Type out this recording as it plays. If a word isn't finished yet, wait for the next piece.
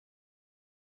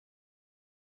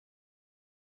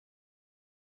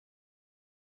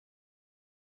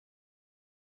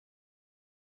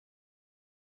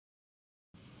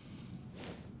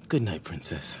Good night,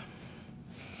 Princess.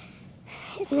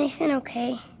 Is Nathan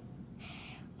okay?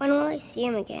 When will I see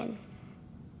him again?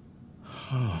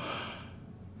 Oh.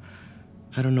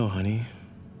 I don't know, honey.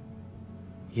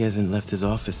 He hasn't left his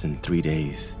office in 3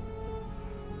 days.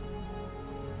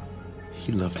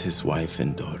 He loved his wife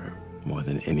and daughter more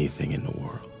than anything in the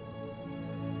world.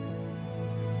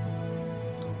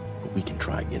 But we can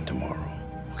try again tomorrow,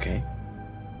 okay?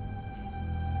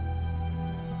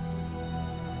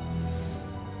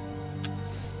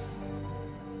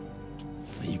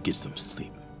 Now you get some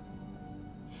sleep.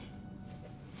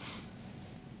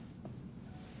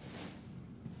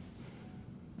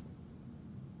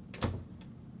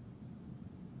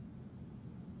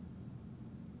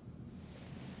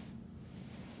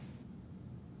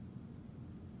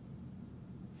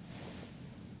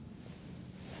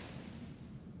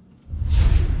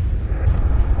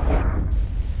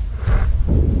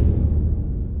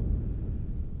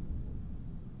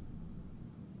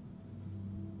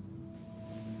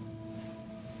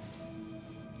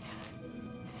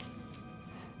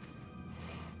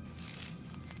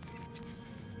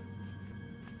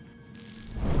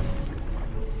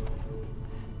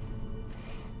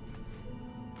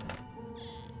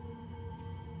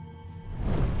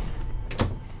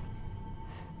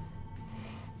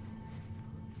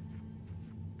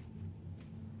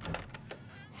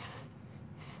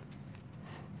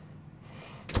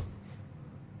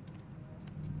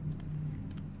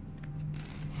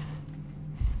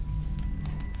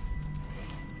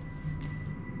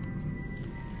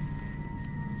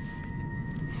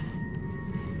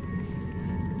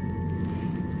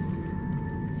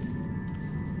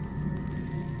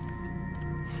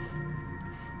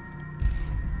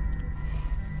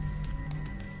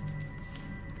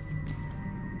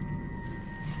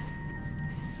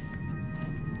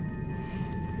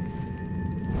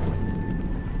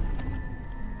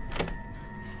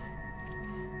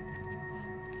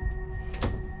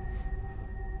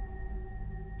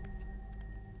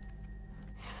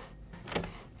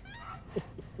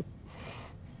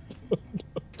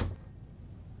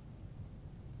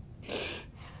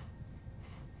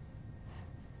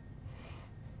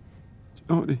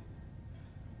 Jody,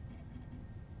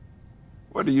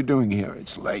 what are you doing here?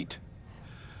 It's late.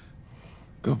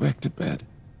 Go back to bed.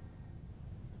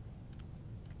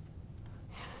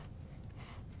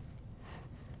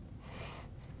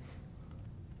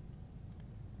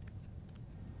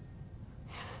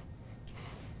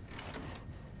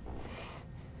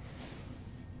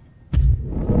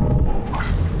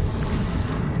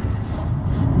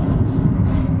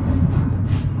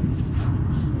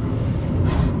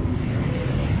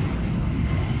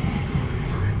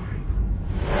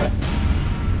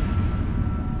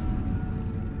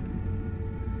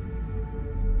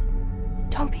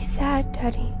 Don't be sad,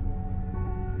 Daddy.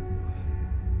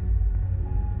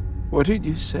 What did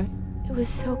you say? It was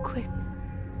so quick.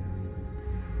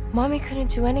 Mommy couldn't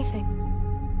do anything.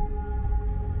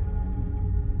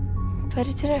 But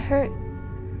it didn't hurt.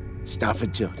 Stop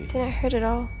it, Jody. It didn't hurt at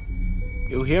all.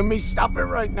 You hear me? Stop it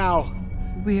right now.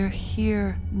 We're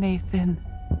here, Nathan.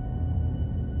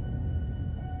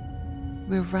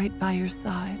 We're right by your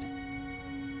side.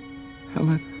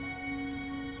 Helen.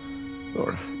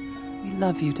 Laura. We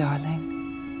love you, darling.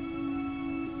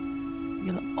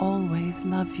 We'll always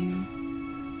love you.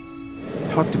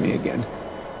 Talk to me again.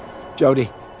 Jody.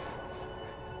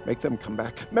 Make them come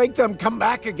back. Make them come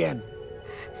back again.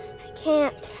 I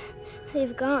can't.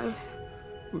 They've gone.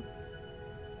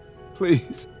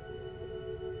 Please.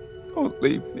 Don't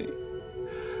leave me.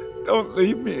 Don't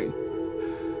leave me.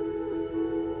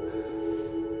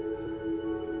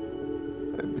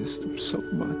 I miss them so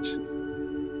much.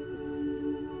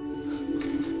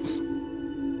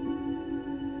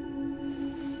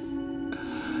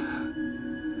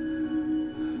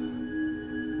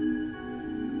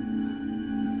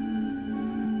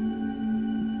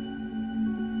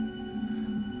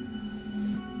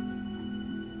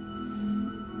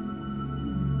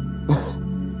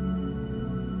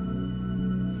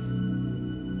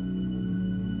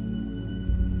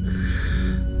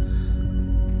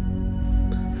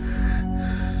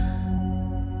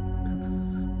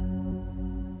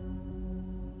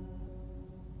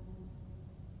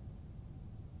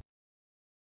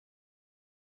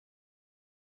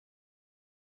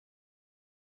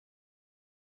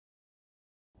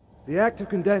 The active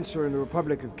condenser in the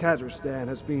Republic of Kazakhstan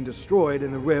has been destroyed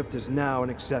and the rift is now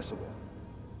inaccessible.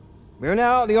 We are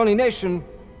now the only nation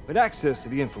with access to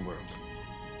the Infraworld.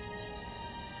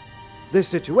 This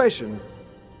situation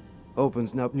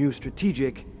opens up new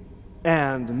strategic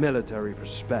and military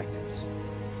perspectives.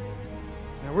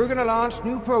 Now we're gonna launch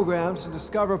new programs to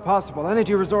discover possible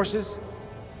energy resources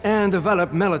and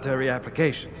develop military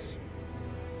applications.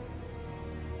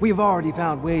 We've already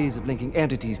found ways of linking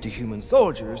entities to human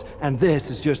soldiers, and this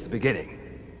is just the beginning.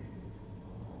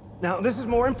 Now, this is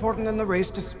more important than the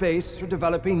race to space for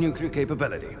developing nuclear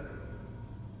capability.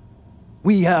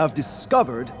 We have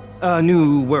discovered a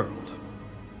new world.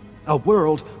 A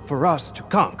world for us to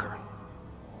conquer.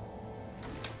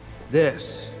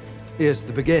 This is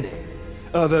the beginning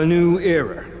of a new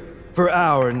era for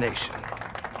our nation.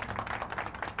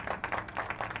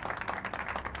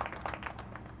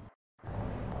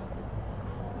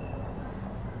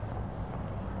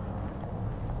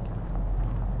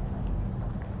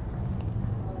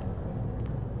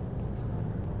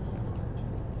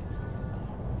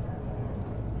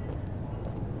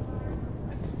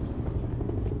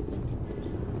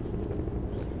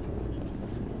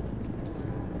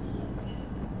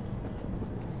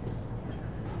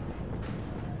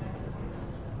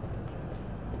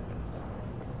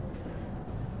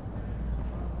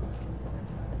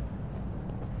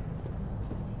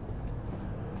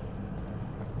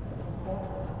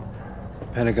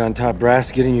 Pentagon top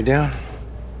brass getting you down?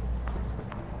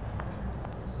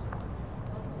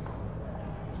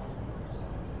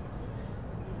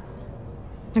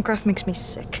 McGrath makes me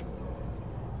sick.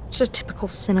 Just a typical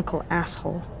cynical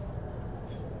asshole.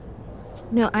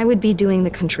 No, I would be doing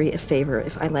the country a favor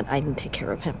if I let Aiden take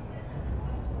care of him.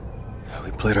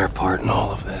 We played our part in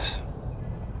all of this.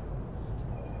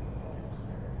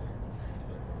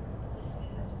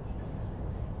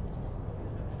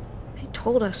 They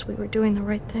told us we were doing the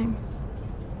right thing.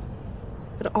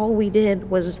 But all we did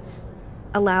was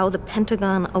allow the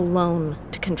Pentagon alone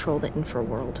to control the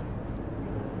infraworld.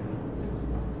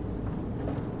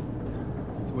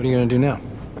 So what are you gonna do now?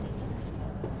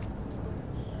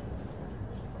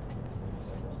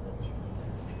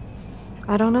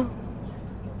 I don't know.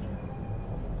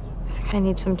 I think I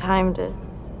need some time to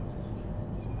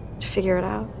figure it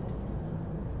out.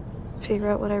 Figure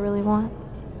out what I really want.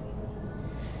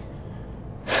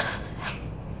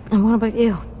 And what about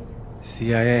you?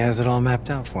 CIA has it all mapped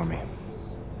out for me.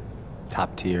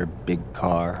 Top tier, big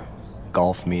car,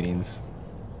 golf meetings.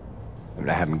 I mean,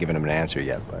 I haven't given him an answer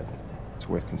yet, but it's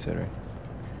worth considering.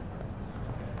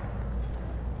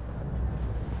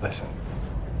 Listen,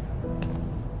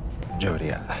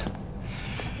 Jody, I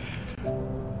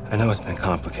know it's been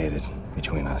complicated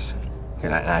between us,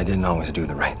 and I didn't always do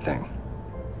the right thing.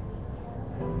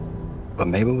 But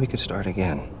maybe we could start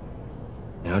again.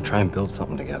 You know, try and build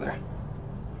something together.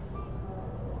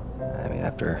 I mean,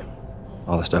 after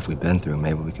all the stuff we've been through,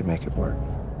 maybe we could make it work.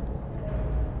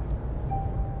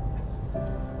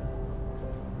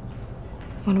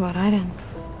 What about Aiden?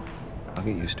 I'll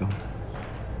get used to him.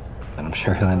 And I'm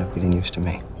sure he'll end up getting used to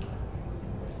me.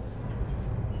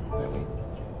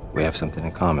 We have something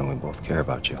in common. We both care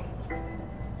about you.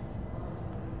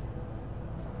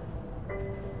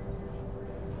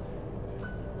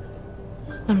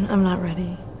 I'm not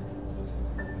ready.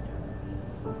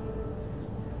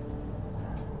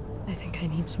 I think I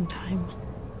need some time.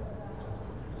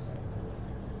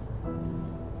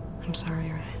 I'm sorry,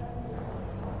 Ryan.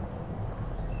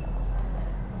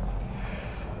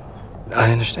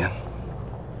 I understand.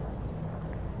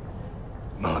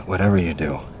 Well, look, whatever you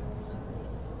do,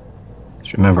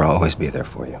 just remember I'll always be there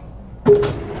for you.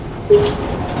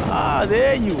 Ah,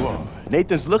 there you are.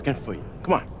 Nathan's looking for you.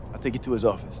 Come on, I'll take you to his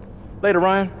office. Later,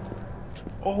 Ryan.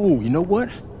 Oh, you know what?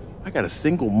 I got a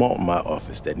single malt in my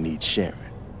office that needs sharing.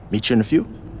 Meet you in a few?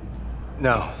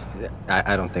 No,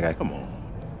 I don't think I... Come on.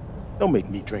 Don't make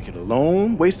me drink it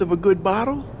alone. Waste of a good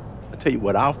bottle. I'll tell you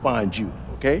what, I'll find you,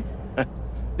 okay?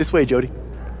 This way, Jody.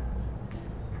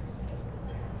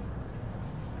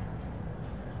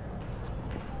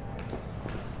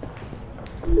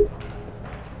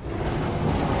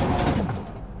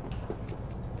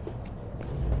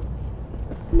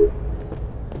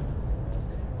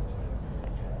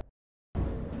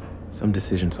 Some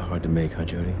decisions are hard to make, huh,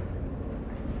 Jody?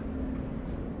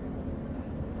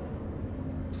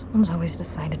 Someone's always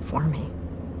decided for me.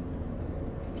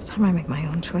 It's time I make my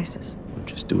own choices.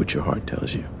 Just do what your heart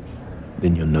tells you.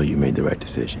 Then you'll know you made the right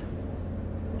decision.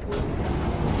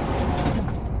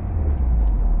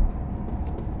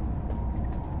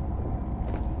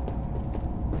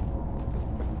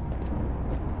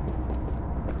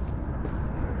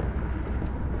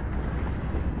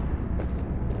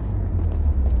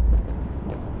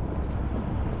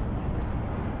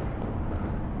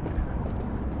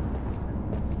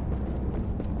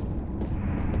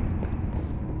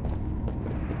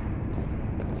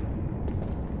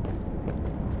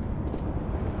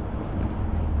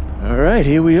 right,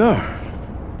 here we are.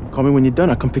 Call me when you're done.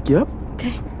 I'll come pick you up.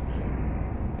 Okay.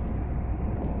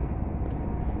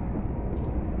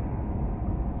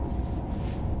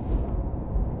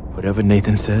 Whatever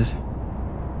Nathan says,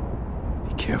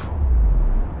 be careful.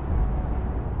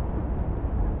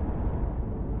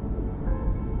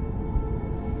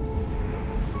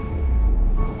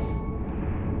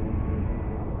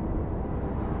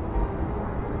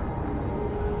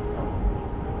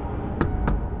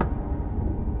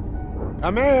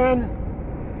 Come in.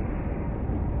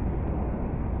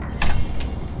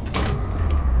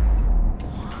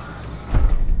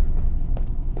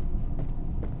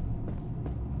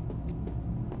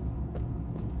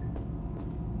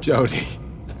 Jody.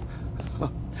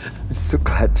 I'm so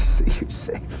glad to see you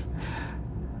safe.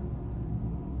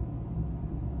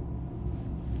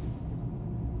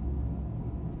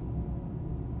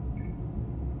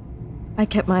 I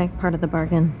kept my part of the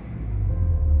bargain.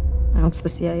 Now it's the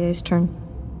CIA's turn.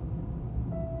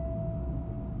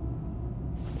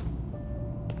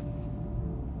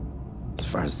 As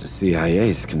far as the CIA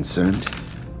is concerned,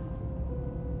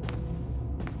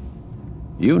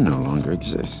 you no longer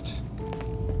exist.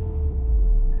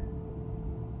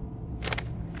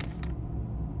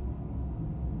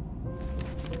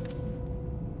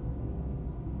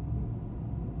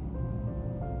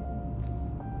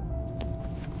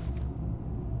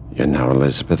 You're now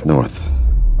Elizabeth North.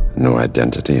 A new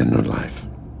identity, a new life.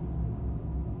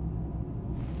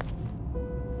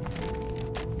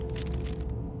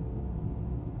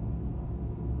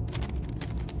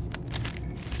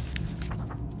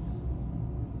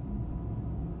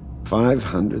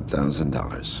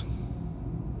 $500,000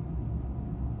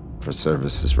 for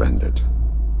services rendered.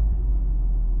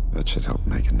 That should help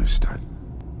make a new start.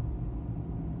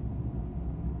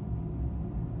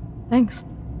 Thanks.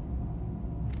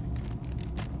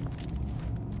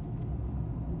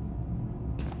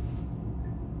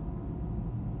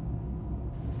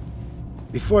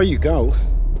 Before you go,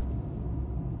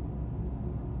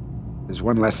 there's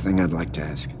one last thing I'd like to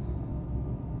ask.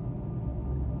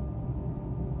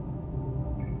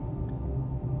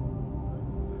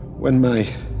 When my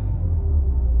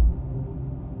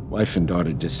wife and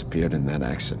daughter disappeared in that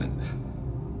accident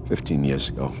 15 years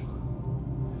ago,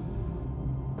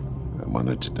 I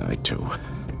wanted to die too.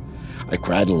 I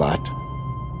cried a lot,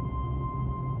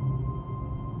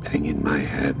 banging my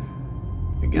head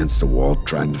against the wall,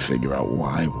 trying to figure out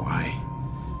why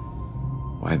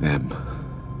them?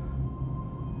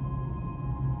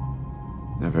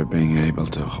 Never being able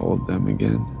to hold them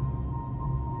again.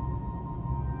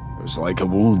 It was like a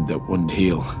wound that wouldn't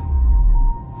heal.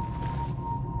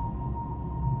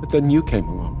 But then you came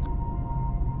along.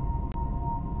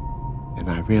 And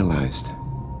I realized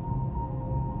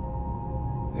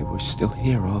they were still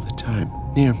here all the time,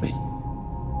 near me.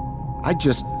 I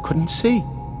just couldn't see.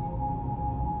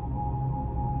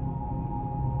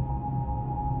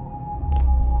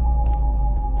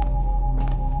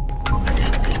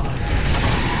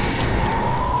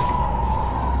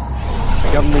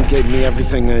 The government gave me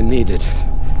everything I needed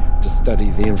to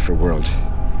study the infraworld.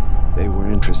 They were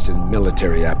interested in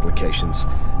military applications.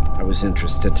 I was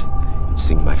interested in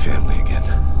seeing my family again.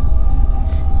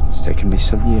 It's taken me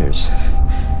some years,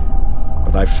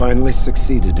 but I finally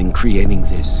succeeded in creating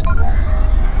this.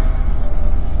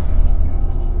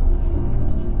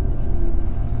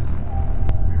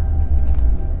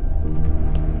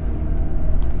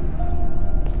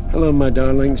 Hello, my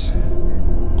darlings.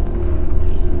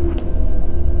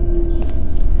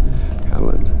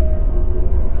 Helen.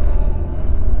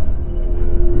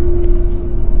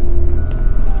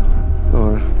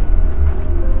 Laura.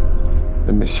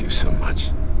 I miss you so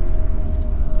much.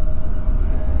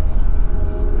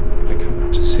 I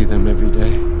come to see them every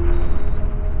day.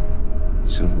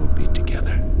 Soon we'll be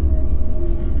together.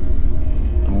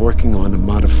 I'm working on a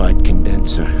modified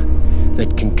condenser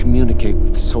that can communicate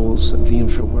with souls of the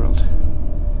infraworld.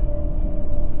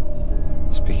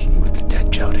 Speaking with the dead,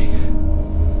 Jody.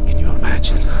 Can you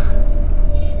imagine?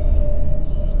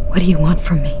 What do you want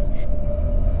from me?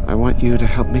 I want you to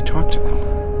help me talk to them. I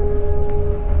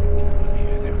want to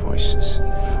hear their voices.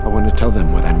 I want to tell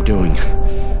them what I'm doing.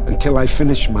 Until I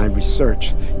finish my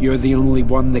research, you're the only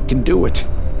one that can do it.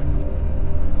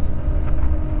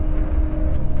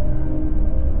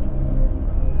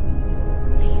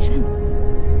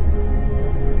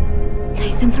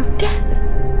 Nathan, they're dead.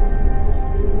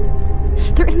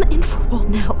 They're in the infraworld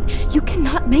now. You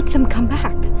cannot make them come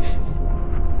back.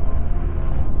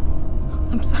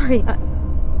 I'm sorry.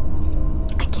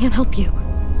 I can't help you.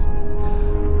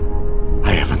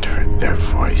 I haven't heard their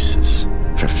voices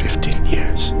for 15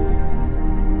 years.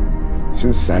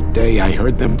 Since that day I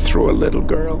heard them through a little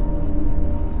girl.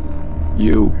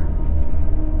 You.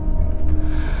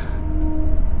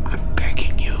 I'm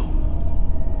begging you.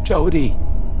 Jodie,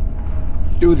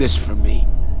 do this for me.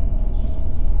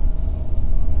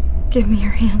 Give me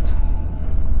your hands.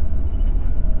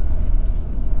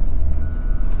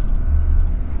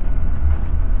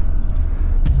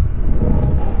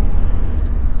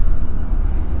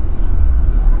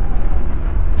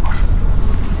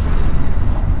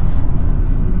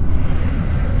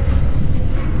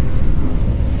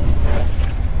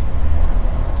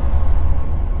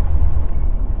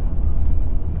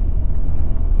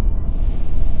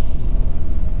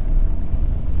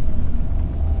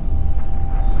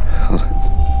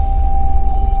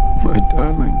 My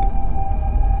darling.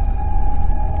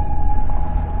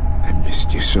 I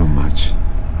missed you so much.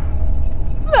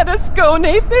 Let us go,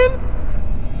 Nathan.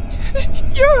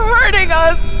 You're hurting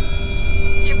us.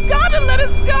 You've got to let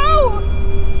us go.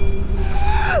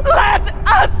 Let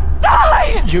us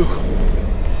die! You're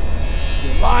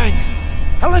lying.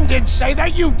 Helen didn't say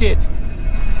that, you did.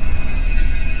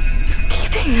 You're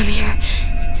keeping them here.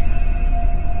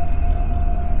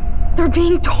 They're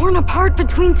being torn apart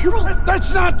between two worlds.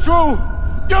 That's not true!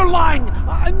 You're lying!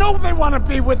 I know they want to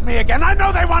be with me again! I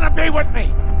know they want to be with me!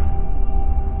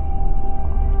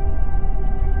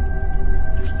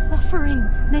 They're suffering,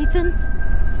 Nathan.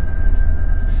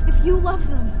 If you love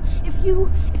them, if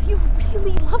you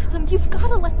really love them, you've got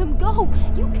to let them go.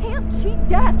 You can't cheat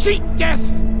death. Cheat death!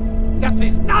 Death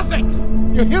is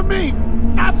nothing! You hear me?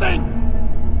 Nothing!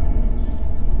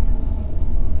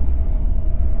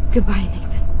 Goodbye, Nathan.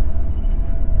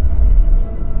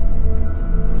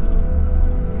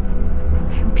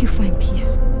 I hope you find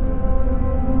peace.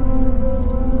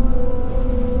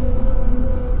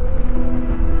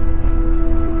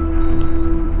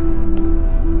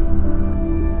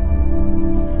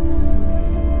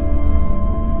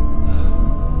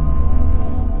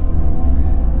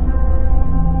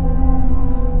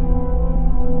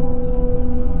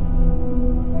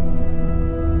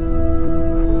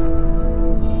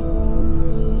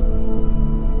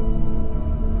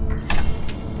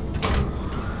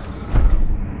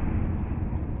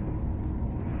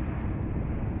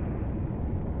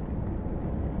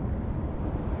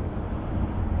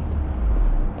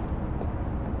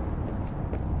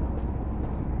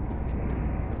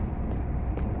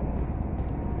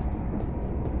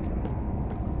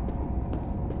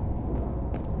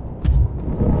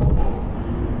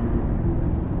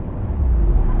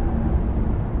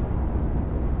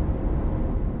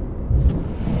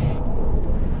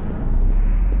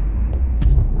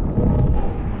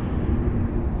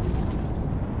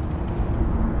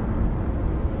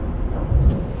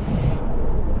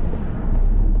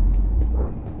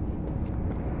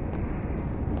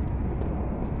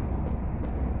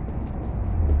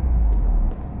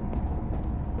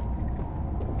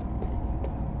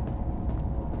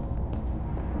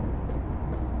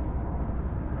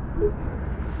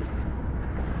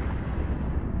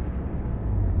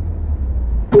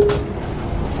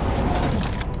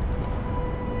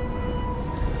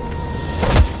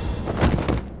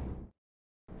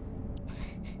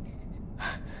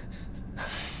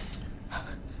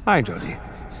 Hi, Jodie.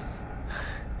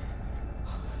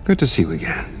 Good to see you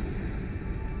again.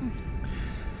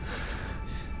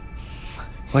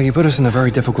 Well, you put us in a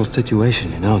very difficult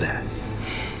situation, you know that.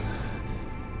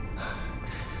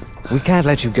 We can't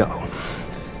let you go.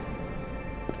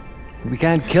 We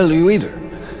can't kill you either.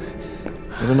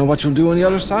 We don't know what you'll do on the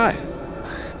other side.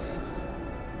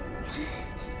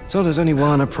 So there's only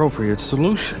one appropriate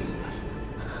solution.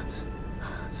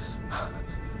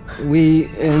 We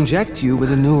inject you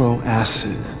with a neuro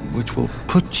acid, which will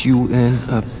put you in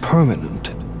a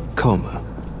permanent coma.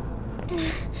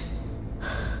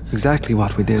 Exactly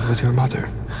what we did with your mother.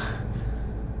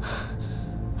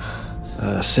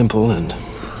 A simple and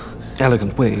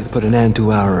elegant way to put an end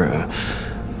to our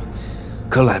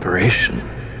collaboration.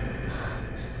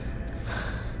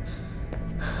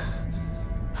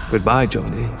 Goodbye,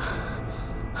 Jodie.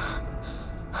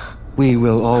 We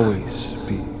will always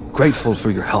be grateful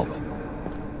for your help.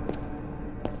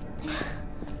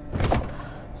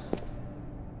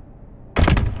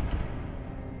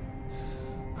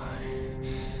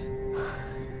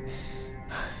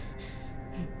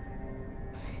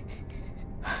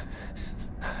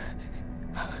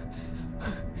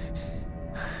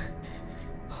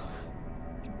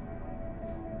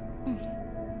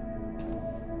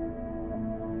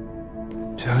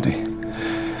 Jodie.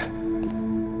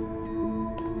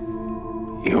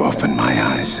 You opened my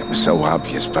eyes. It was so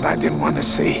obvious, but I didn't want to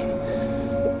see.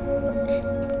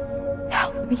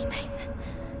 Help me, Nathan.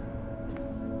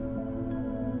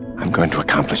 I'm going to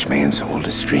accomplish man's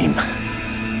oldest dream.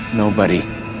 Nobody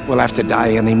will have to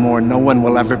die anymore. No one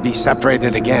will ever be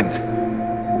separated again.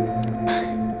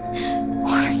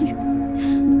 What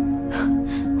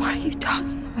are you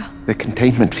talking about? The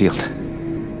containment field.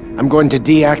 I'm going to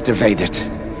deactivate it.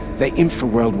 The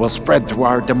infraworld will spread through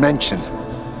our dimension.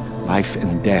 Life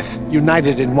and death,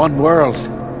 united in one world.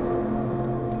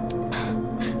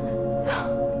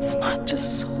 It's not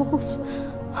just souls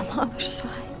on the other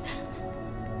side.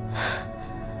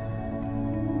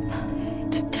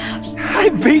 It's death.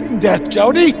 I've beaten death,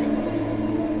 Jodie.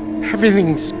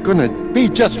 Everything's gonna be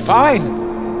just fine.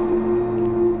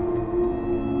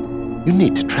 You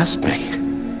need to trust me.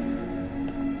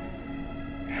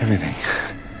 Everything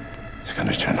is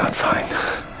gonna turn out fine.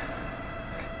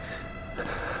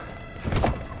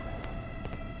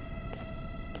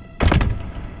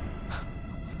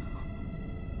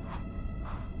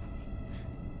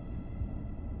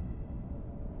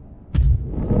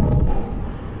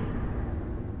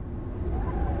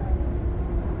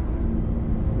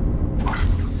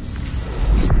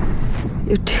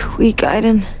 You're too weak,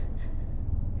 Aiden.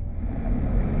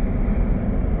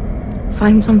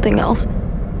 Find something else.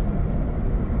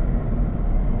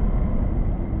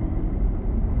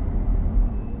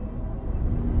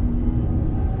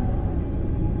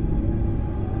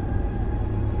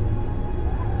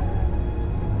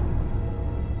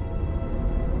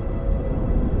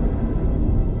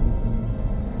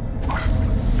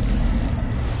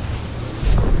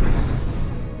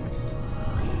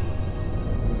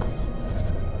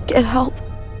 Get help.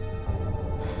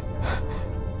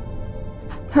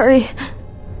 Hurry.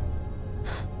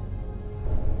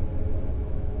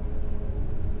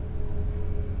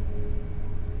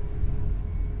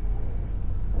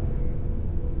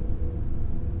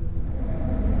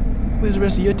 Where's the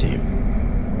rest of your team?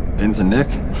 Vince and Nick?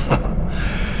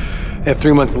 They have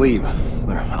 3 months leave.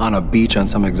 They're on a beach on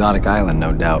some exotic island,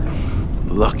 no doubt.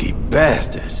 Lucky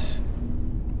bastards.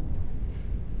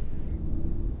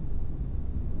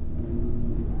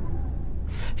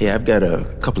 Hey, I've got a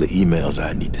couple of emails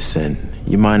I need to send.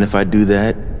 You mind if I do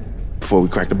that before we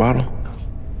crack the bottle?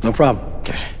 No problem.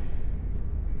 Okay.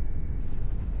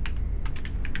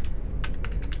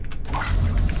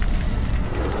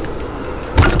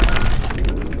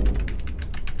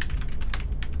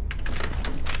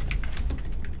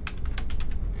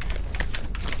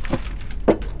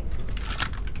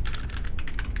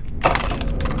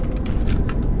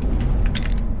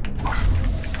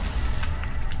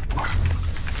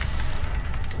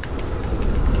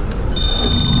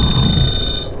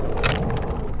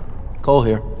 Cole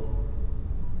here.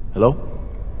 Hello?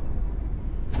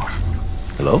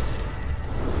 Hello?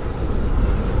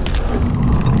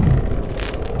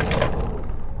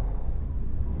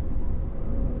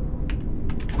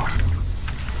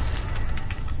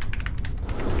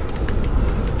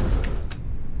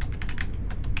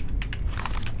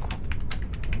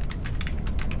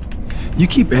 You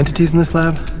keep entities in this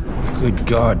lab? Good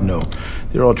God, no.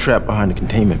 They're all trapped behind the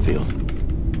containment field.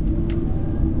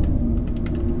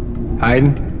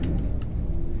 Aiden?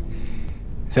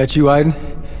 Is that you, Aiden?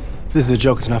 If this is a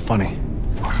joke, it's not funny.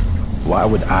 Why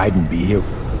would Aiden be here?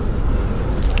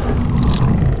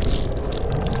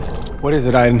 What is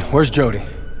it, Aiden? Where's Jodie?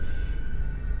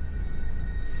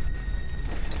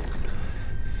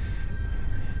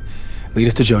 Lead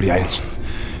us to Jodie, Aiden.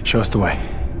 Show us the way.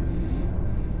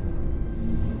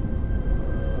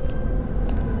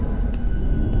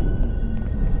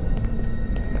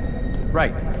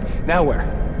 Right. Now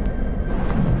where?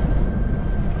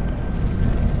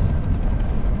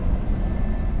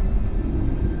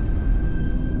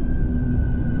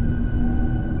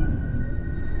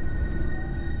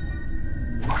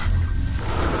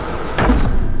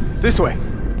 This way.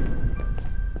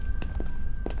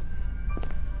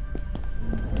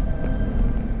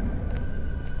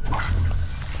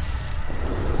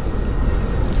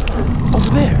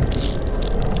 Over there.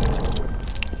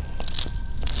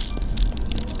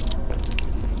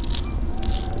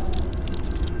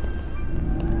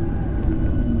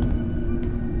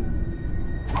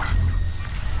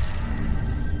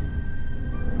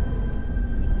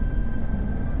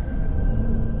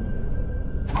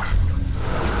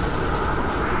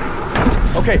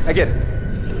 Okay, I get it.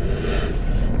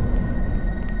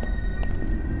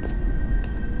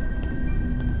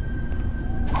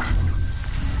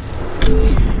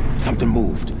 Something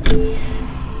moved.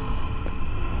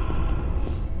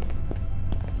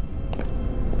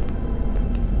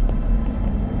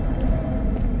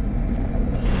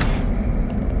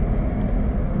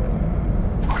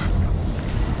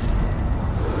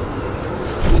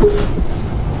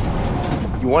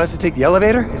 You want us to take the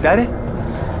elevator? Is that it?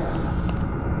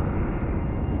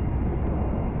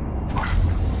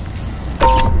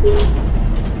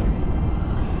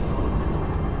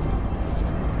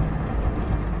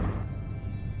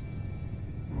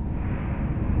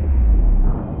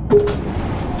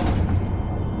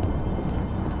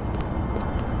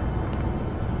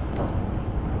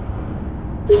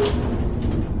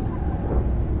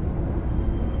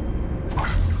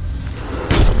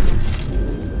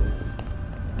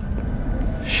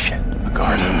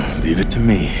 Leave it to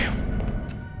me.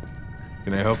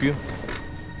 Can I help you?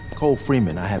 Cole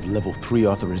Freeman, I have level 3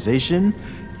 authorization.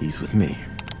 He's with me.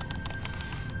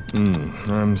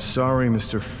 I'm sorry,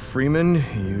 Mr. Freeman.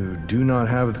 You do not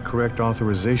have the correct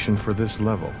authorization for this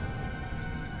level.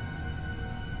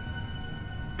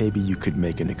 Maybe you could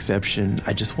make an exception.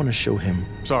 I just want to show him.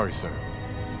 Sorry, sir.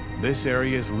 This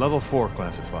area is level 4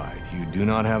 classified. You do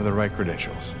not have the right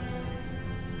credentials.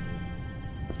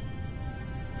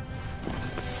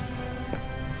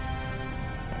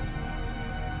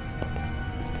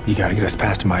 You gotta get us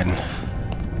past him, Aiden.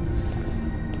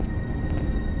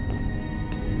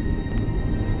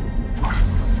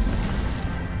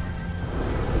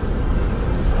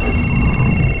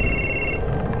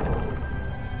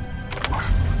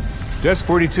 Desk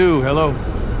 42, hello.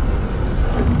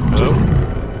 Hello?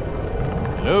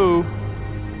 Hello?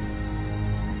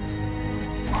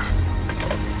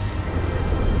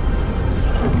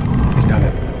 He's done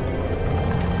it.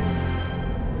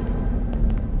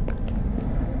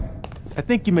 I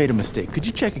think you made a mistake. Could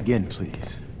you check again,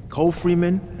 please? Cole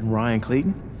Freeman and Ryan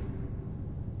Clayton?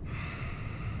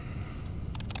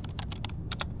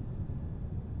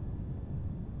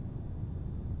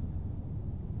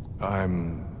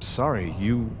 I'm sorry,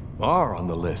 you are on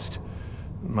the list.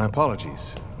 My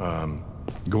apologies.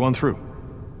 Go on through.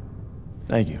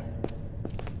 Thank you.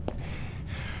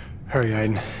 Hurry,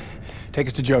 Aiden. Take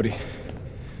us to Jody.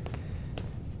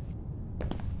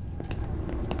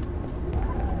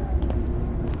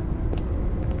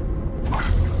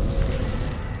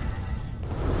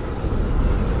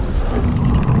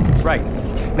 Right.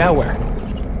 Now where?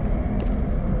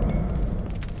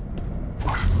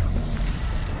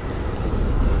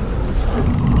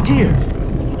 Here.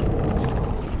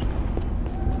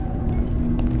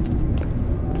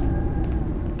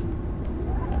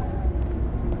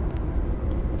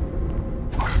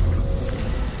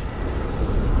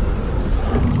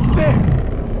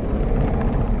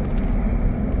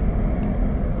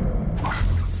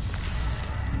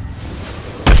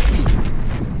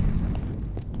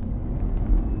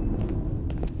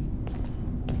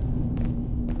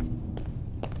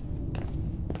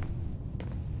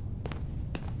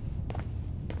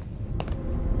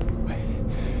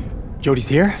 Jody's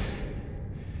here?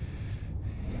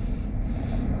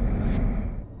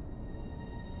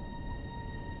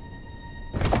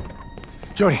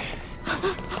 Jody.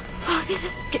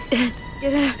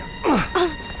 Get out.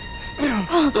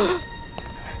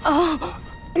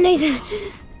 Nathan.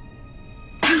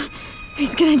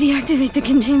 He's gonna deactivate the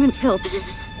containment field.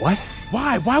 What?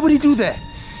 Why? Why would he do that?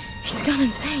 He's gone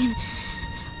insane.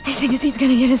 He thinks he's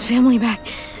gonna get his family back.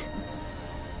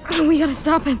 We gotta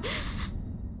stop him.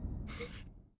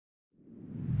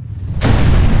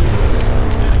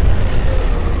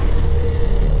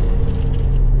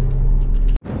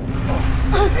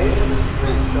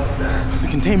 The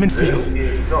containment field.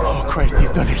 Oh, Christ, he's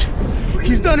done it.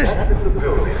 He's done it!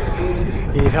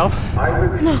 You need help?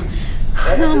 No,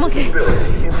 I'm okay.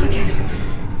 Okay.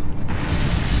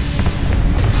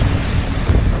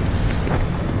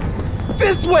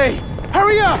 This way!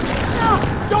 Hurry up! No!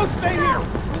 Don't stay here!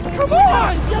 Come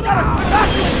on! You gotta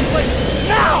evacuate this place!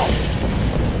 Now!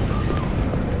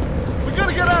 We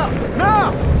gotta get out!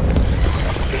 Now!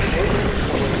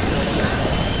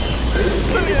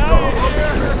 Let me out of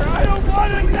here! I don't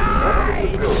want to die!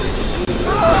 I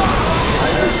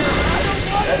don't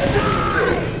want to die!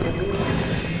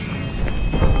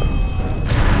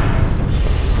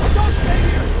 Don't stay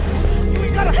here! We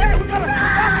gotta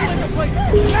evacuate the place!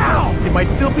 Now! There might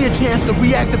still be a chance to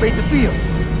reactivate the field.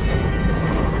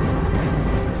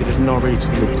 If it isn't already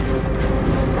too late.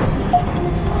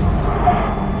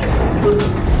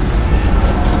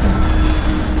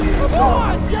 Come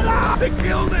on! Get out! They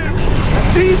killed him!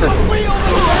 Jesus!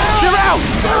 They're out!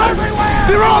 They're everywhere!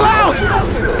 They're all out!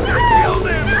 They killed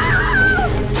him!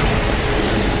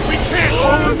 We can't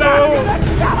hold them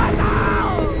back!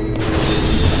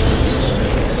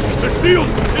 The shield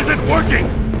isn't working!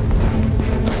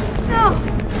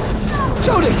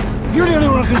 Jody, you're the only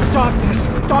one who can stop this.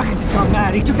 Dawkins has gone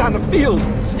mad. He took down the field.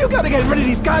 You gotta get rid of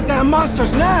these goddamn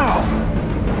monsters now!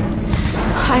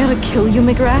 I ought to kill you,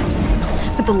 McGrath,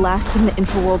 But the last thing the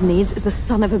Infraworld needs is a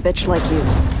son of a bitch like you.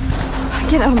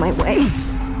 Get out of my way.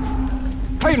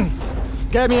 Clayton!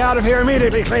 Get me out of here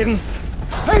immediately, Clayton!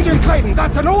 Agent Clayton,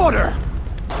 that's an order!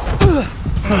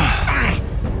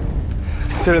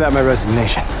 Consider that my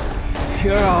resignation.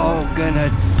 You're all gonna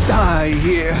die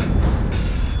here.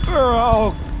 We're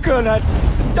all gonna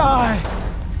die.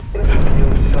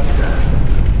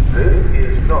 This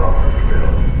is not a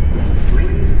drill.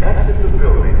 Please exit the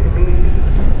building immediately.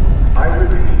 I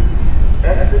repeat,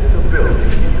 exit the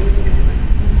building immediately.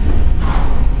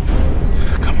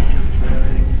 Come on. Come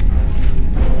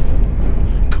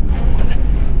on.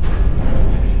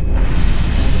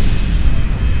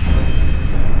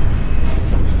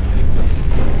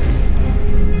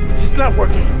 It's not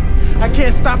working. I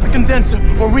can't stop the condenser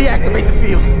or reactivate the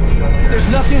field. There's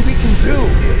nothing we can do.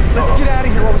 Let's get out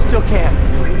of here while we still can.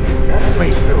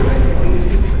 Wait.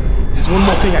 There's one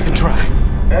more thing I can try.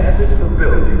 Exit the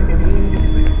building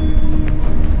immediately.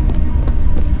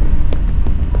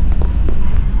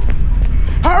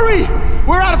 Hurry!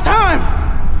 We're out of time!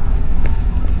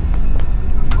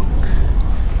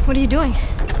 What are you doing?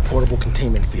 It's a portable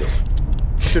containment field.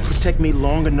 Should protect me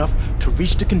long enough to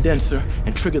reach the condenser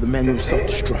and trigger the manual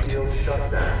self-destruct.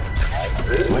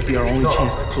 Might be our only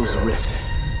chance to close the rift.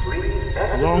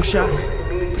 It's a long shot, but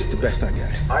it's the best I got.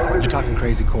 You're talking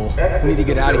crazy, Cole. We need to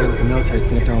get out of here with the military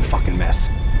clean up their own fucking mess.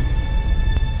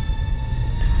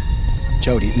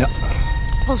 Jody, no.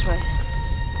 Paul's right.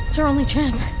 It's our only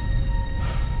chance.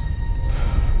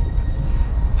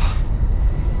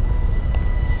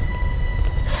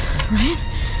 Right?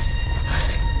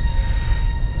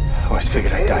 I always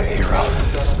figured I'd die a hero.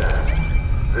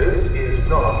 This is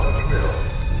not a drill.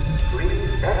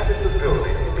 Please exit the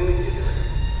building immediately.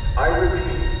 I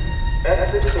repeat,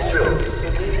 exit the building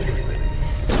immediately.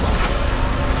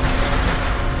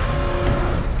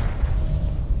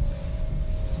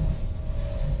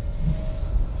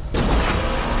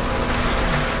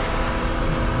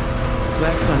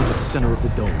 Black Sun is at the center of the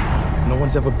dome. No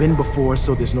one's ever been before,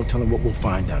 so there's no telling what we'll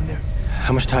find down there.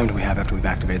 How much time do we have after we've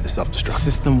activated the self-destruct? The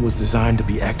system was designed to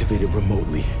be activated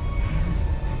remotely.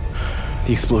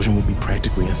 The explosion will be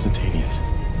practically instantaneous.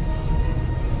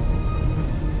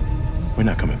 We're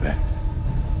not coming back.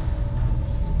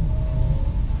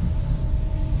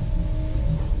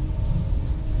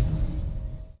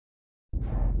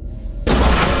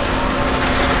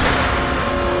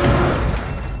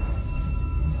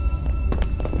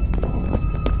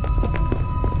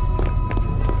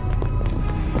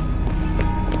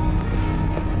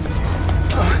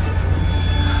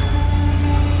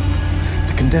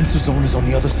 The condenser zone is on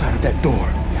the other side of that door.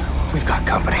 We've got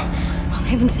company. Well,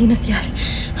 they haven't seen us yet.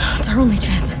 It's our only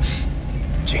chance.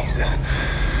 Jesus.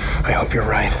 I hope you're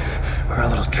right. Or our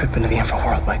little trip into the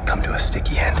Infraworld might come to a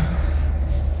sticky end.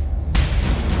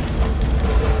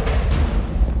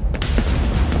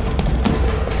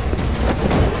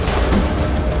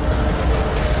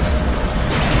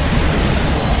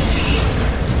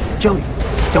 Jody,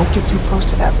 don't get too close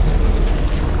to that.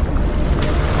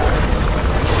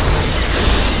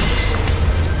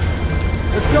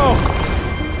 Let's go!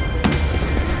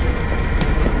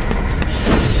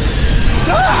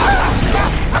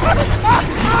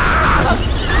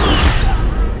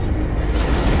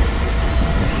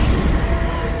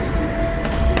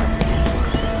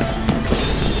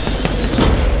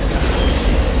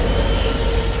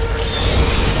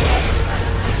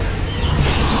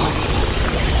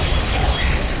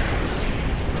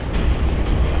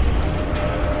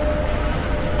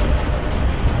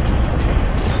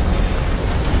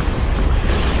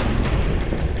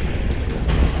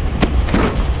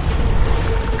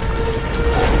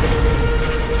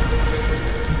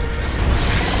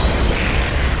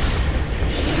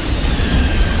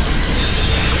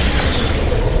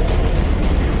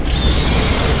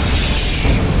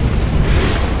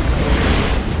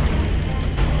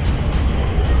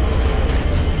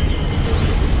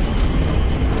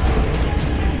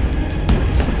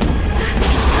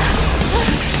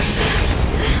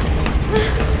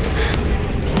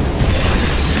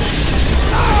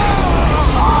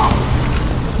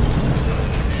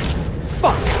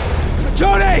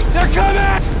 Jody! They're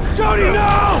coming! Jody,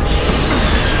 no!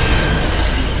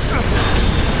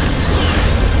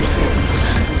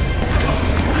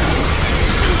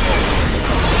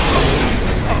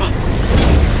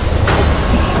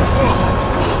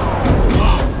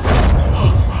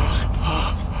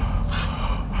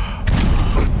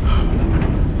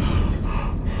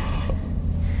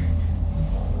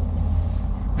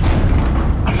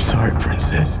 I'm sorry,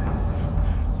 Princess.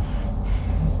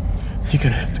 You're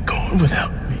gonna have to go on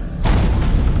without me.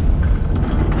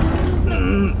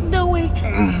 No way.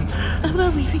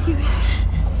 leaving you.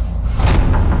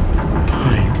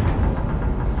 Find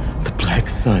the Black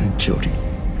Sun, Jody.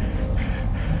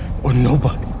 Or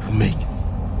nobody will make it.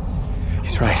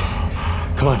 He's right.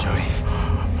 Come on, Jody.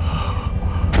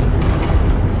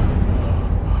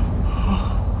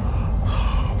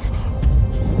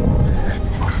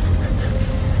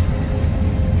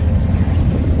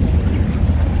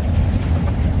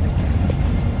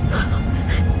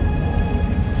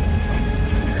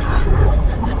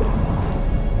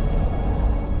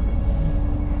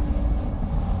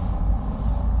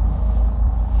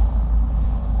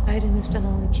 Aiden has done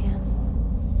all he can.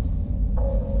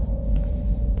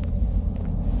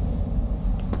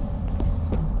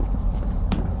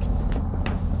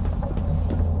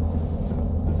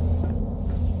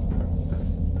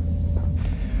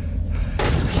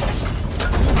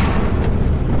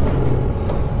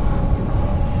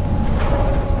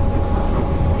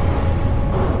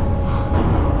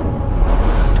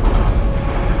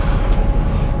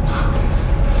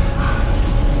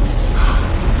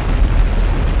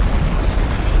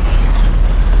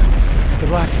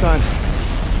 Black Sun.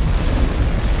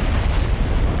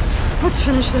 Let's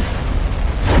finish this.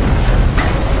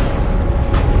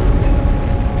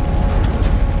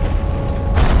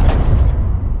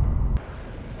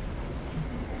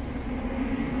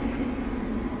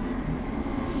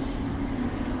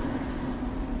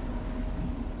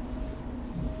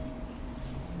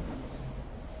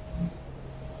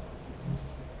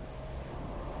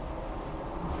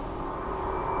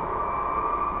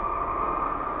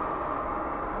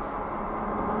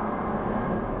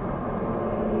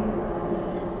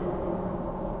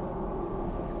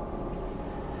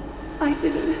 I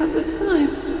didn't have the time.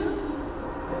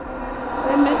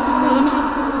 I meant to go to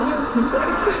him back.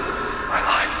 I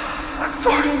lied. I'm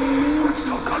sorry. I'm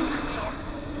so goddamn sorry.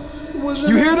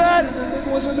 You hear that?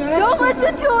 Don't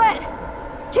listen to it!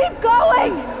 Keep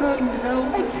going! I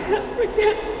can't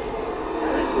forget.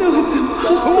 No, it's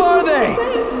impossible. Who are they?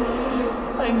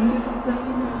 I miss them.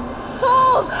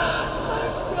 Souls!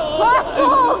 Lost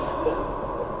souls!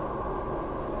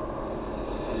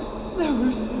 There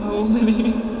were so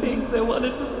many things I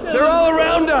wanted to tell you. They're all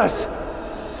around us!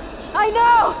 I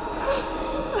know!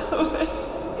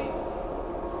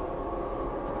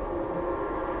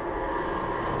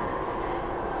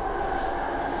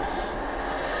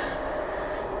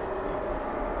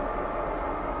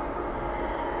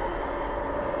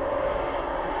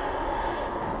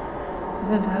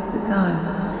 I didn't have the time.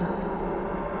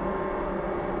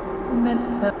 I meant to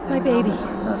tell My baby.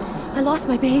 I lost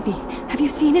my baby. Have you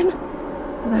seen him?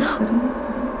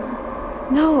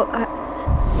 No,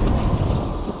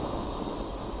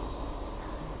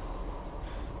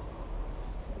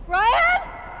 Ryan?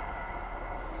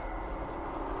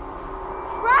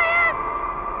 Ryan?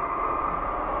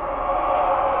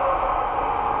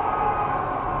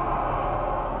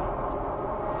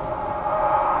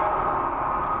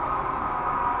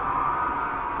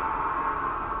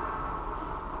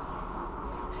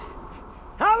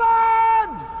 Helen!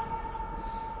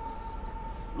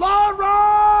 Laura!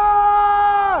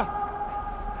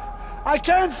 I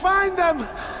can't find them.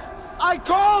 I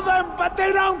call them, but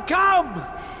they don't come.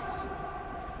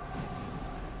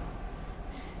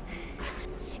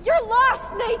 You're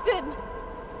lost, Nathan!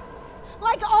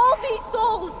 Like all these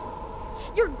souls!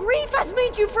 Your grief has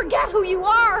made you forget who you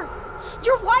are!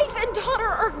 Your wife and daughter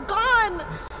are gone!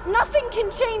 Nothing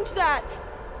can change that!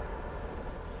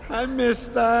 I miss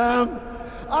them.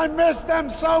 I miss them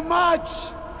so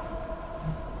much.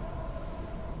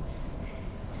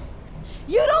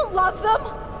 You don't love them!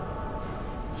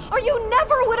 Or you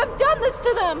never would have done this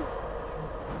to them!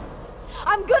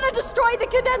 I'm gonna destroy the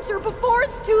condenser before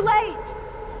it's too late!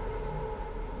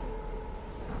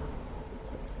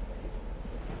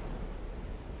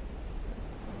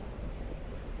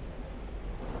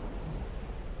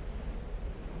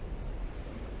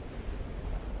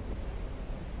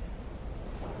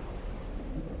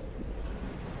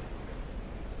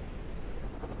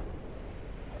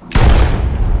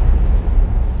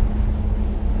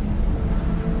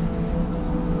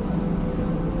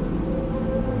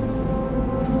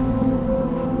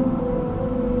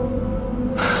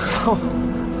 Oh,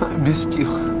 I missed you.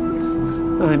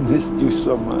 I missed you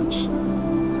so much.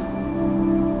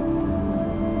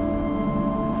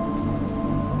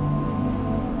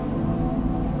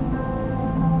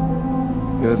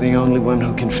 You're the only one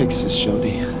who can fix this,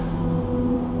 Jody.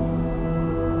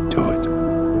 Do it.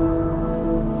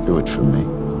 Do it for me.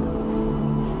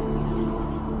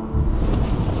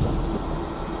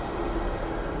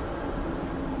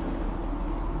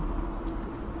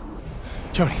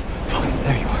 Jody, fuck,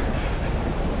 there you are.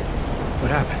 What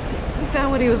happened?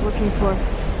 found what he was looking for.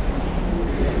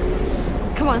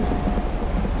 Come on.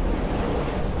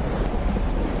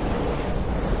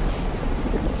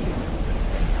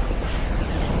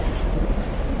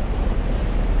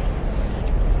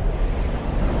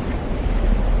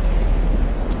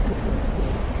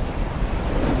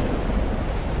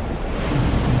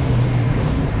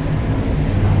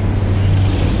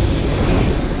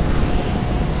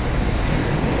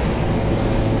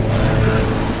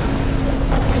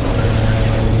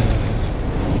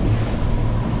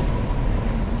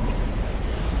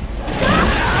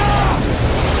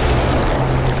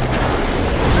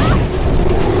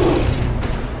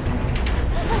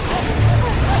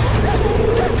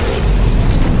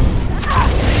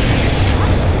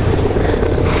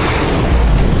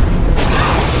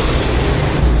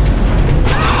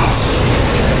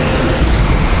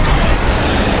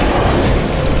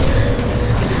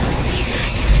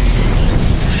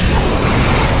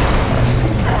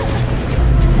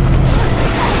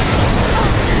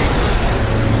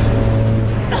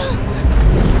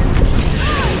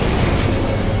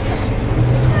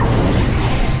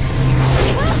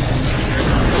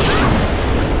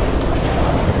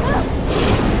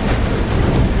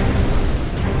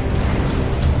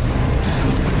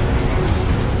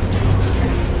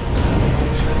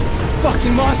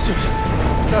 Fucking monsters!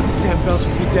 Without these damn belts,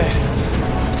 we'd be dead.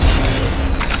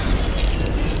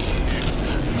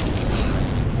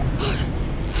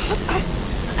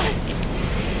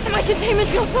 My containment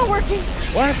field's not working.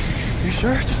 What? You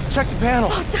sure? Just check the panel.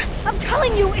 Oh, I'm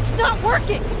telling you, it's not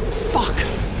working. Fuck!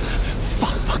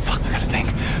 Fuck. I gotta think.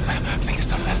 Think of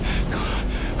something. Go on.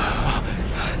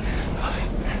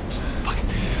 Fuck.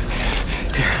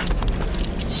 Here.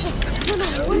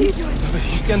 No, what are you doing?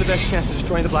 You stand the best chance of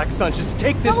destroying the Black Sun. Just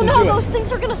take this and do No, it. those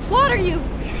things are gonna slaughter you.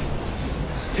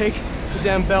 Take the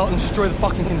damn belt and destroy the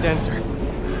fucking condenser.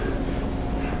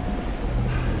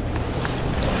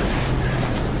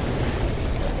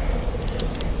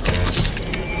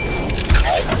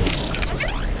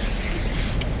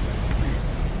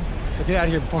 I'll get out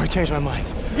of here before I change my mind.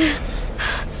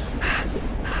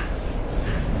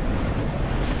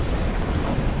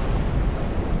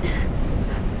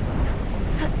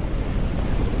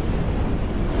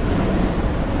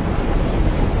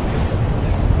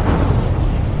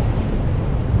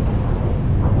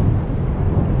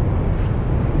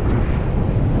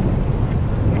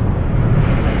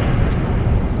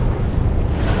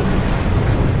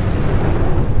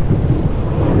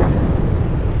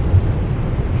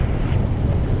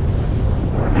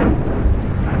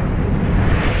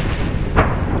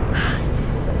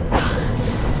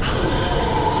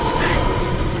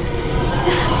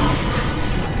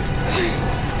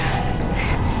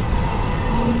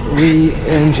 We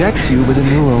inject you with a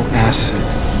neural acid,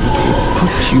 which will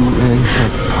put you in a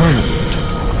permanent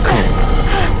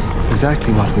coma.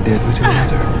 Exactly what we did with your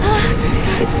mother.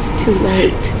 It's too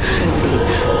late, Jody.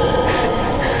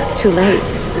 It's too late.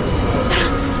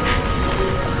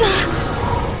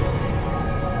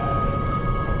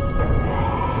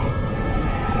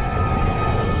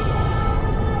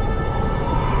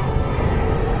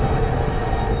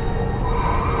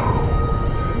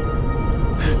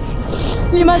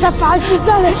 لماذا فعلت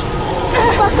ذلك؟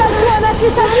 فكرت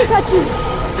أنك صديقتي.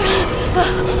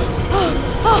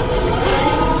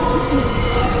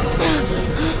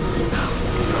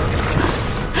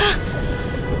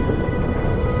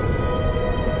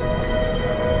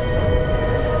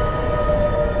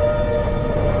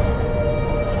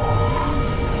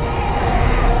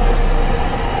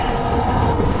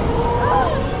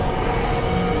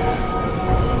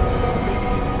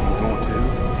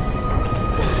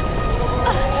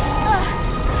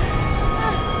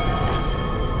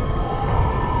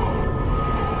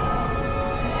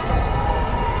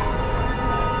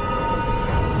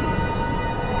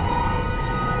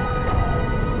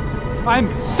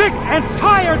 I'm sick and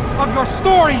tired of your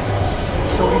stories!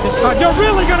 Jody, this time you're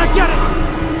really gonna get it!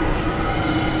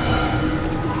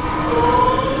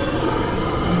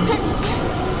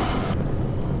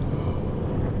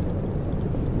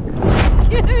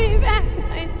 Give me back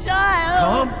my child.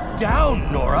 Calm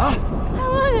down, Nora. I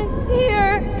want to see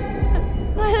her.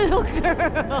 My little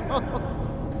girl.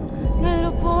 My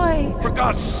little boy. For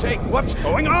God's sake, what's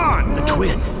going on? The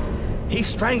twin. He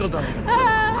strangled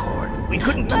her. Cord. We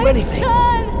couldn't do My anything.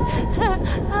 son.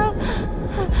 I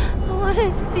want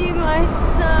to see my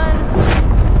son.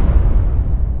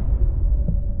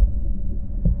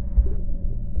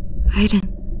 Aiden.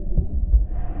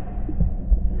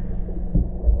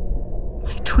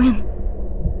 My twin.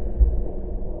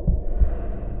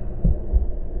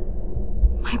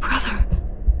 My brother.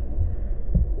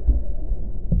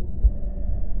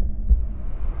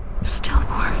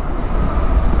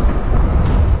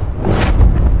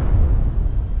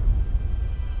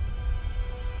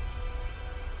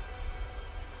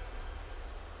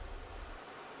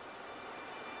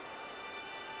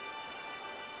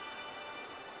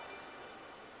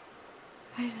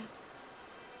 Aiden.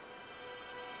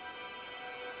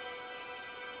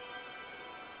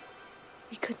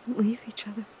 We couldn't leave each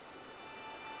other.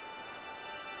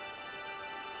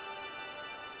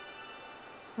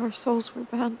 Our souls were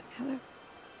bound together.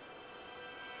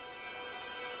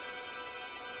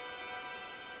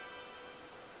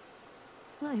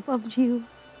 I loved you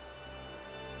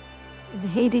and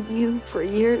hated you for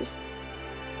years.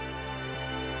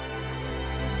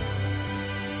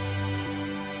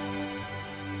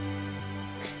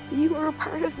 You were a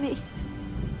part of me.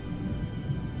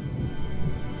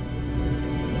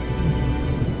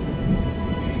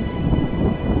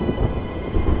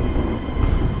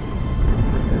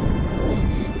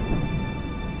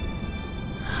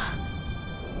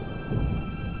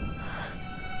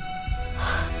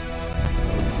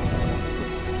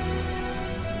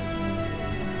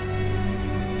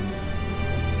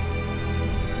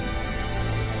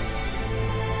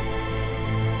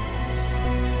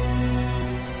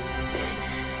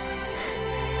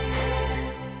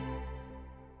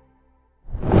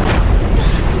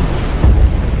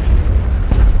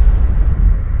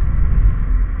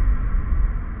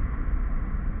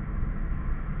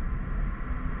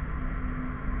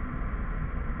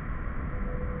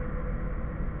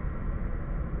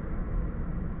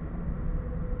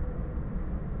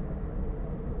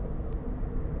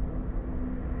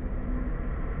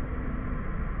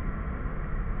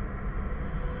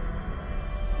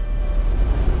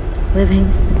 Living,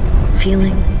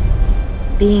 feeling,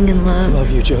 being in love. I love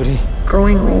you, Jodie.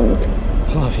 Growing old.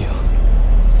 I love you.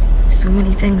 So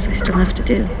many things I still have to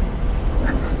do.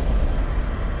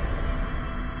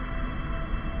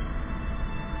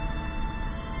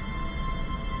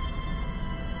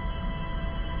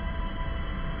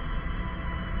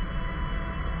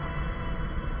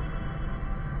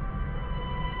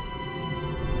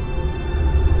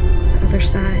 Other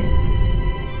side.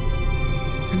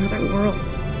 Another world.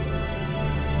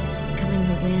 Becoming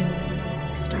the wind,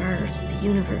 the stars, the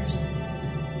universe.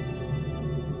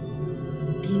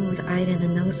 Being with Aiden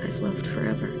and those I've loved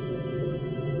forever.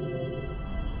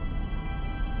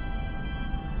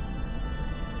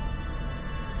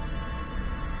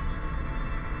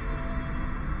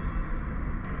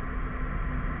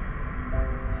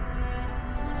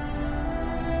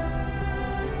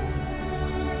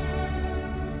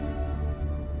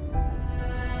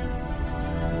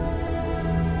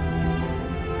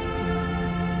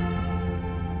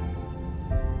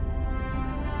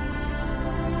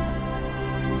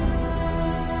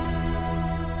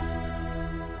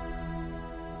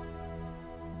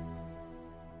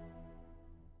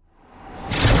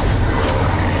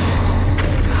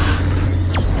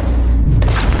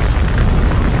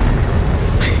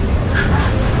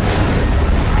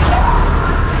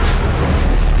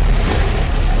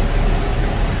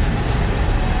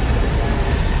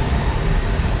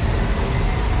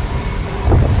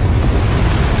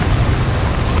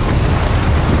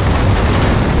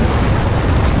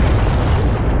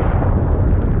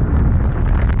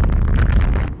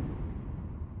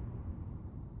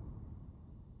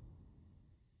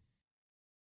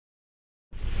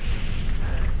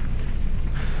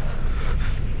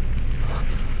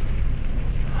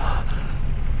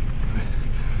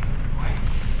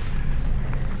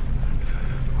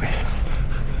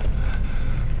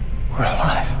 We're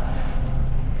alive.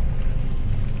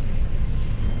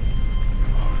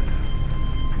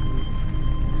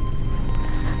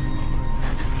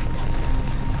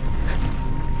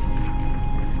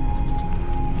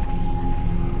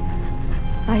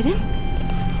 Aiden?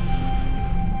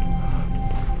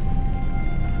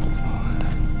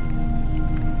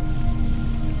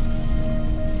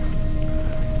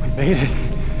 We made it.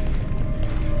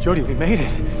 Jodie, we made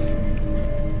it.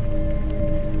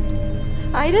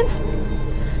 Aiden?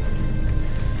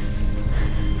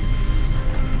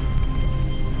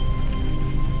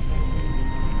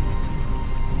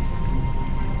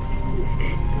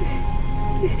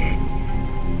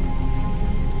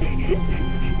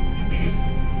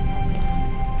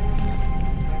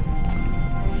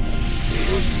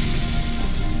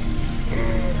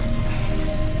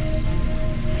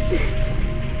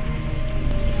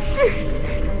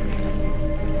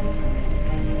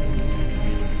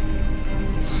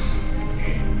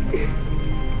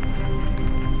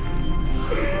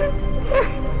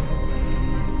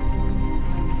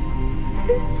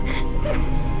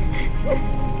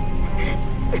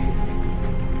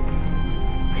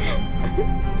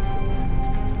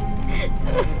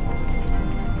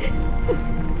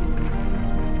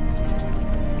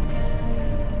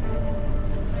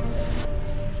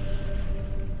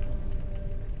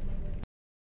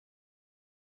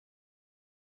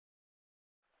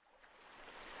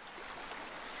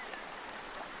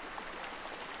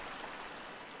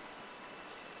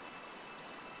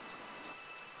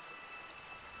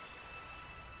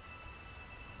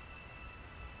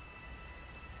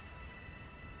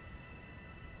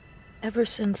 Ever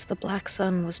since the Black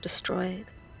Sun was destroyed,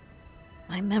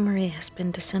 my memory has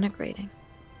been disintegrating.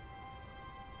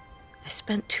 I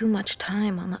spent too much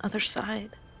time on the other side.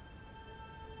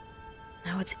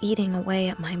 Now it's eating away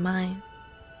at my mind,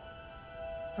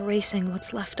 erasing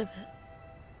what's left of it.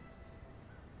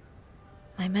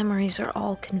 My memories are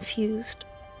all confused,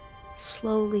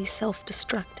 slowly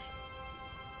self-destructing,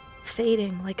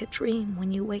 fading like a dream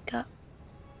when you wake up.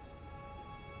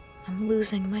 I'm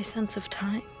losing my sense of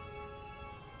time.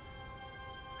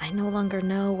 I no longer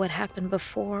know what happened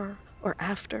before or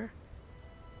after.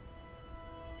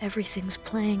 Everything's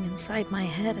playing inside my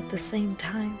head at the same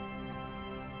time.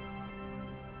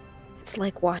 It's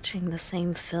like watching the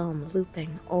same film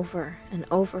looping over and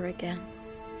over again.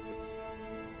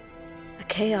 A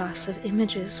chaos of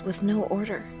images with no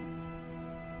order.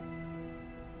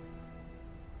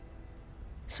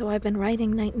 So I've been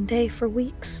writing night and day for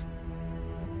weeks,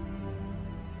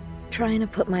 trying to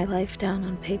put my life down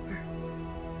on paper.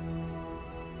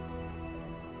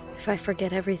 If I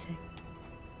forget everything,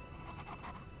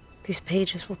 these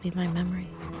pages will be my memory.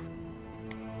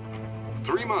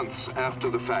 3 months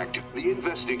after the fact, the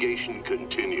investigation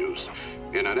continues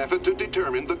in an effort to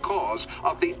determine the cause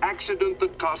of the accident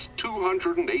that cost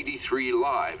 283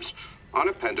 lives on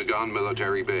a Pentagon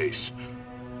military base.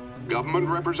 Government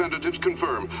representatives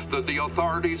confirm that the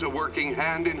authorities are working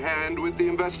hand in hand with the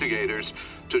investigators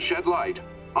to shed light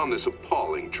on this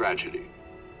appalling tragedy.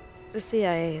 The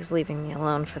CIA is leaving me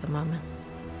alone for the moment.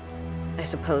 I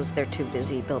suppose they're too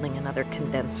busy building another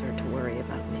condenser to worry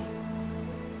about me.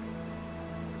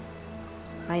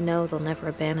 I know they'll never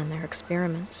abandon their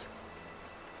experiments,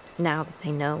 now that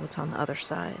they know what's on the other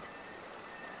side.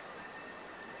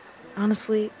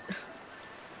 Honestly,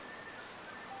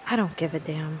 I don't give a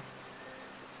damn.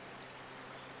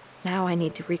 Now I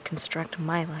need to reconstruct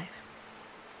my life.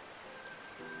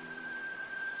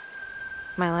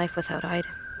 My life without Aiden.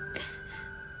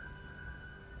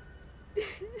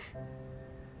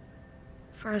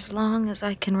 For as long as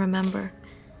I can remember,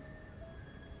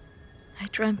 I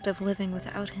dreamt of living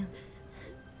without him.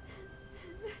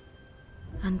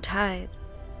 Untied,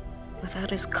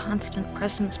 without his constant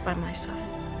presence by my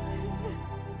side.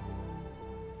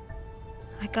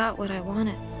 I got what I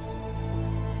wanted.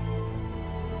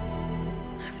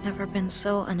 I've never been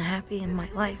so unhappy in my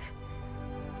life.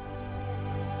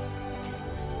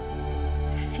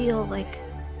 I feel like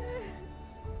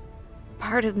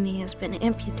part of me has been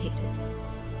amputated.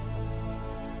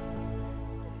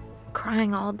 I'm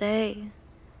crying all day.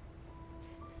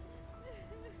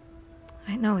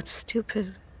 I know it's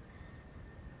stupid.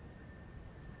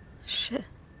 Shit.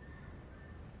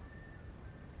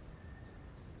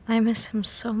 I miss him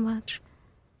so much.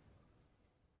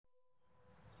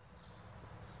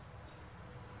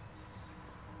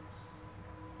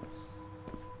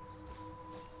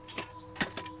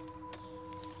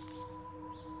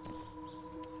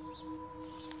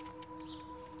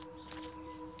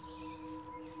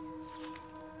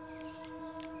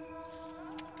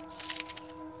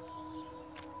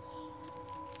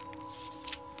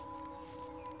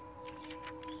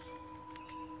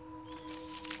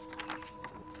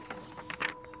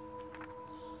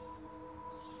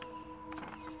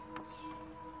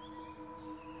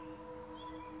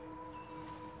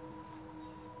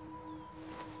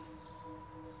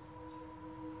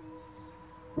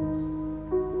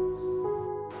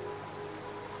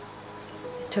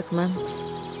 It took months.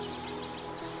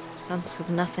 Months of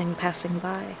nothing passing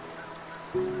by.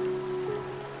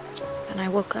 And I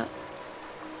woke up.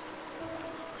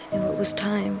 I knew it was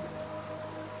time.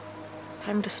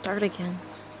 Time to start again.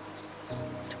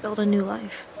 To build a new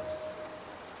life.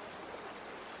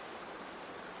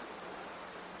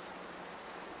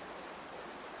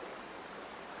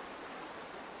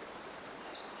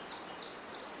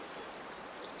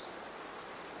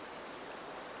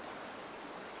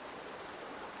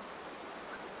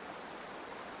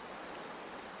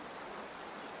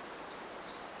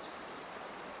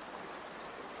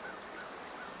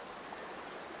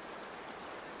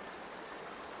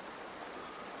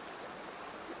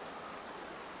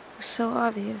 So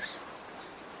obvious.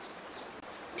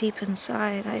 Deep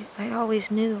inside, I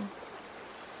always knew.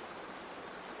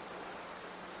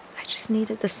 I just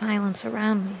needed the silence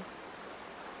around me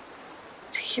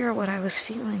to hear what I was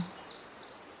feeling.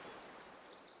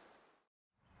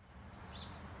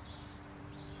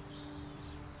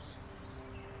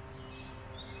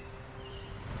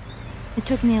 It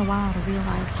took me a while to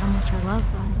realize how much I loved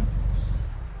Ryan.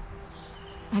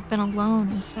 I'd been alone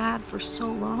and sad for so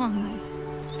long.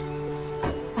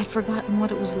 I'd forgotten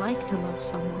what it was like to love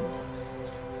someone.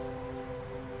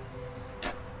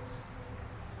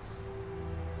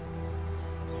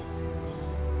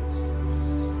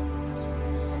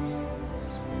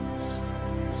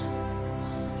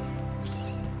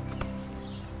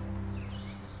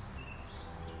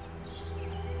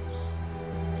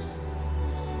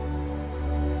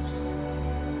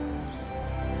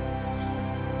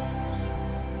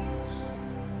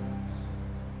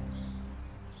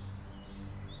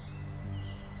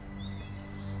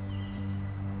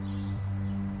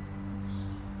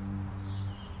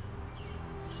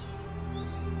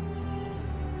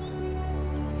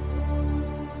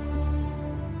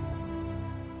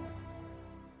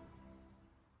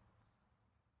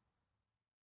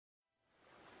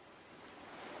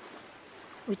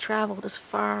 We traveled as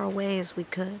far away as we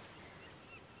could.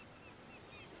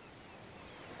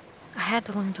 I had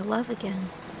to learn to love again.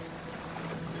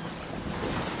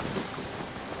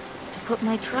 To put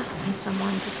my trust in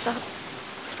someone, to stop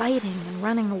fighting and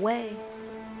running away.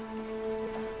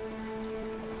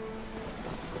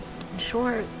 In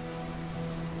short,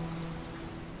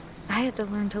 I had to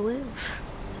learn to live.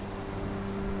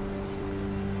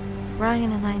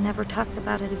 Ryan and I never talked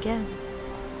about it again.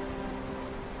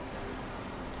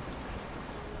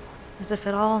 As if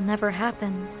it all never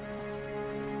happened.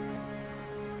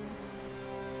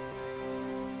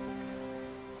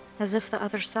 As if the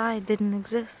other side didn't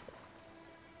exist.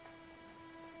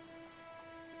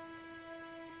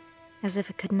 As if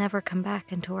it could never come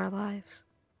back into our lives.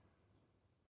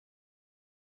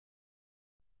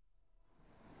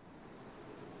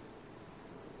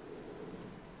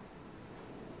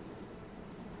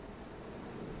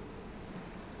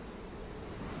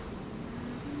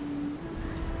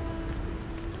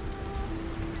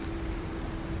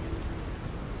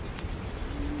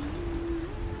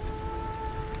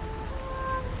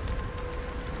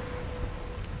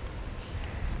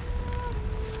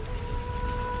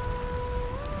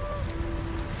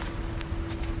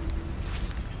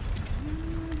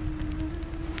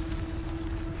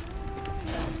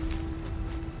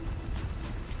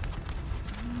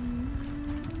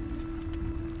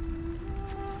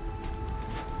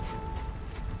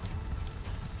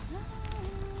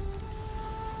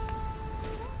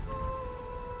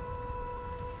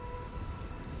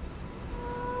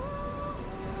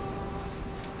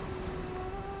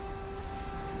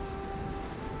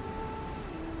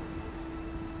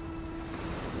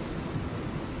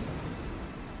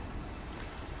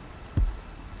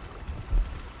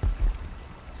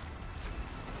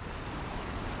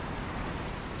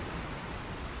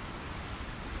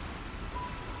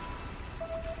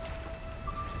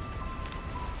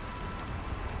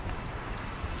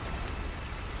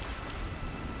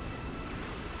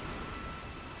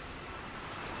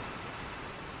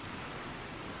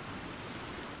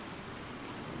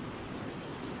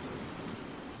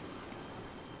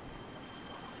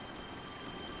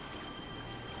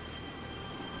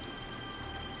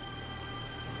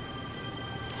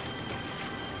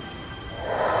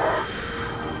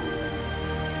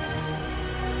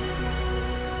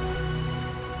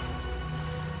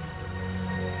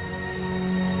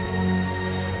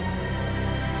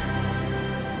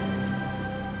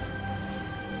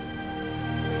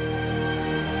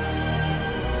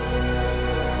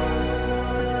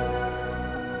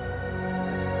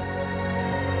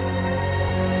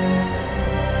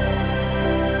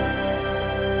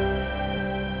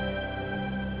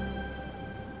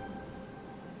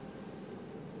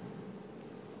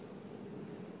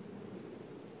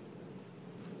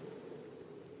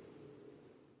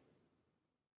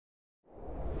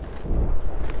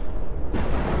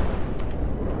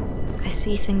 I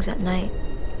see things at night.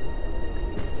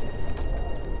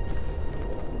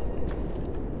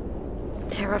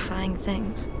 Terrifying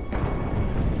things.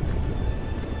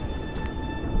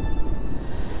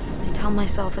 I tell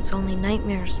myself it's only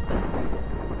nightmares, but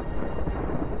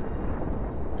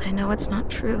I know it's not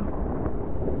true.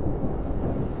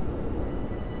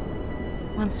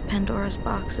 Once Pandora's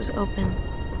box is open,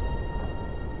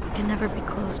 it can never be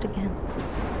closed again.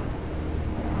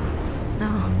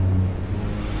 No.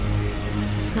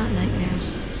 It's not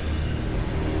nightmares.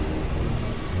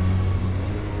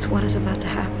 It's what is about to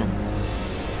happen.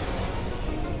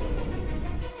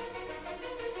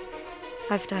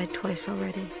 I've died twice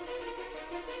already.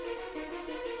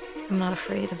 I'm not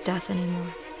afraid of death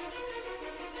anymore.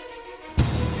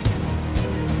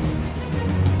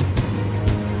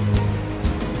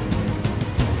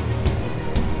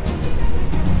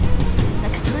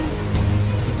 Next time,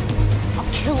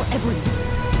 I'll kill everyone.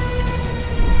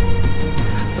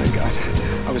 My God,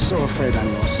 I was so afraid I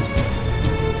lost you.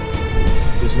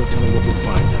 There's no telling what we'll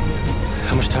find down there.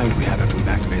 How much time do we have after we've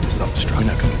activated the self-destruct? We're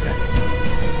not coming back.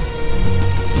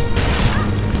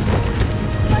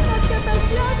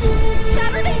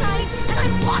 Saturday